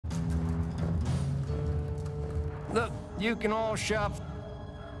Look, you can all shop.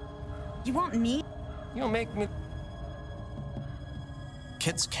 You want me? You'll make me.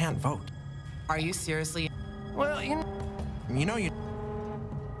 Kids can't vote. Are you seriously? Well, you. You know you.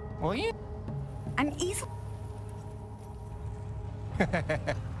 Well, you. I'm easily.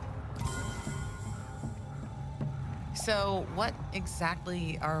 So, what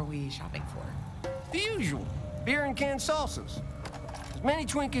exactly are we shopping for? The usual. Beer and canned salsas. As many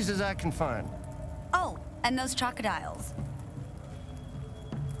Twinkies as I can find. Oh, and those crocodiles.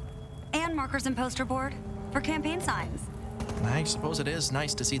 And markers and poster board for campaign signs. I suppose it is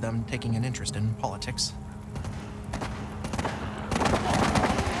nice to see them taking an interest in politics.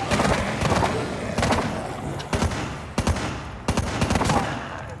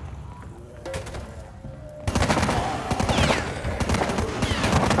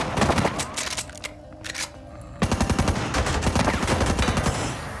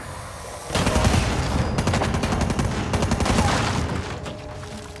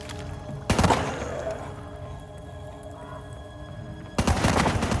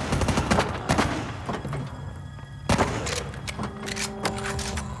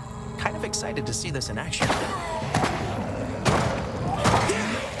 Excited to see this in action.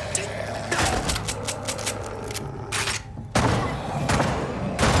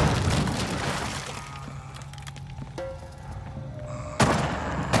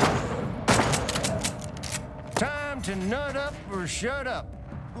 Time to nut up or shut up.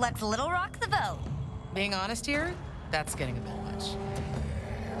 Let's Little Rock the vote. Being honest here, that's getting a bit much.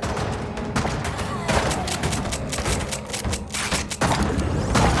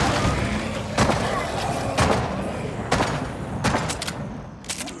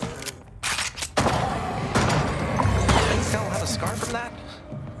 From that?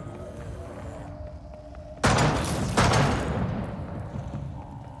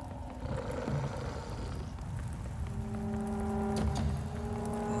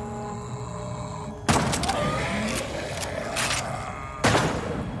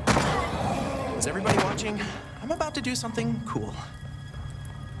 Is everybody watching? I'm about to do something cool.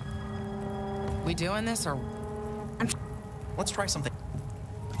 We doing this or? Let's try something.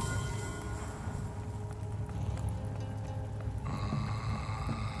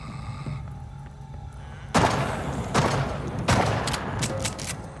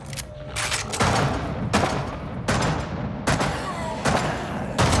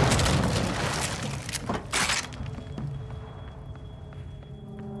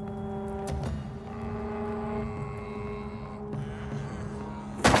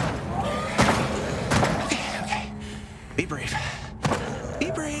 Be brave.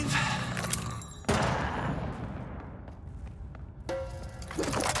 Be brave.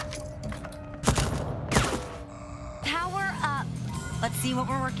 Power up. Let's see what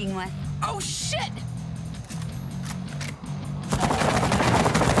we're working with. Oh, shit!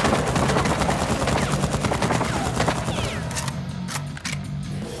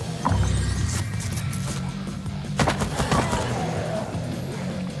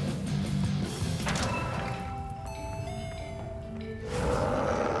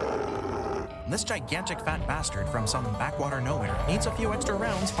 This gigantic fat bastard from some backwater nowhere needs a few extra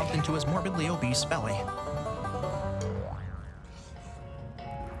rounds pumped into his morbidly obese belly.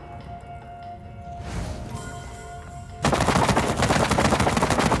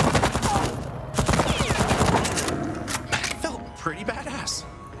 Felt pretty badass.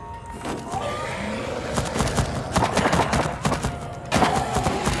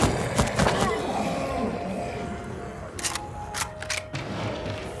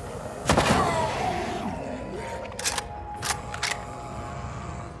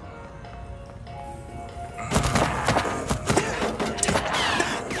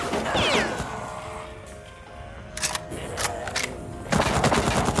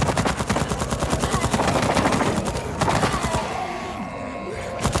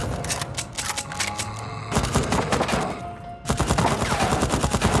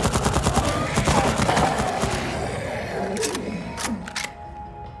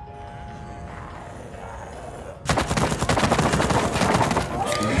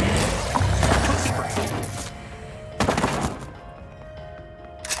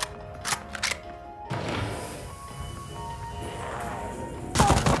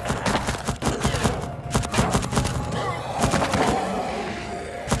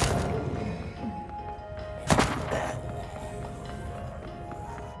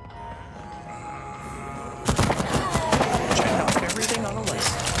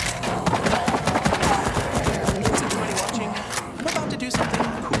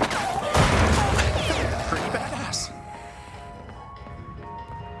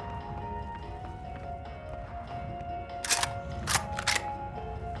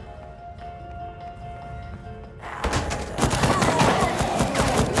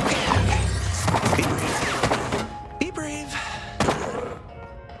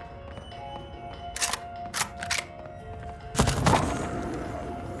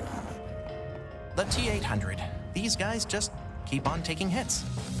 The T-800. These guys just keep on taking hits.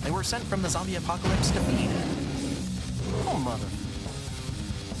 They were sent from the zombie apocalypse to feed. Oh, mother.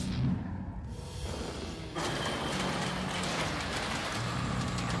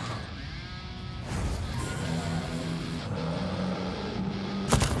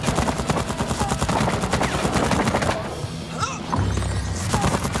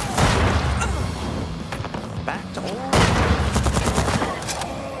 Back to old.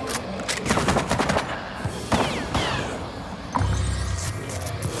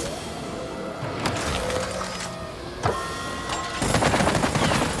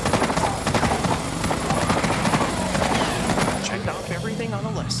 Checked off everything on the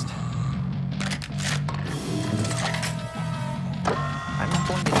list. I'm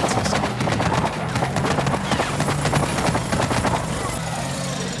going to need some stuff.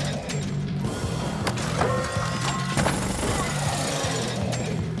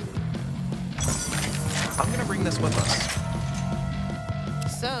 I'm gonna bring this with us.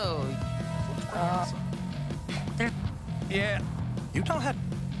 So, Yeah, Utah had.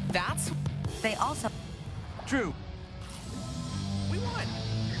 that's... They also... true. We won.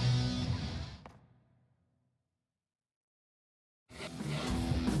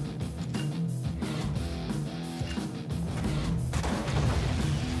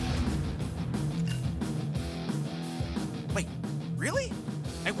 Wait, really?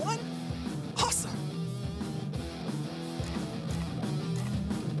 I won? Awesome.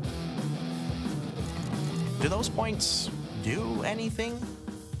 Do those points do anything?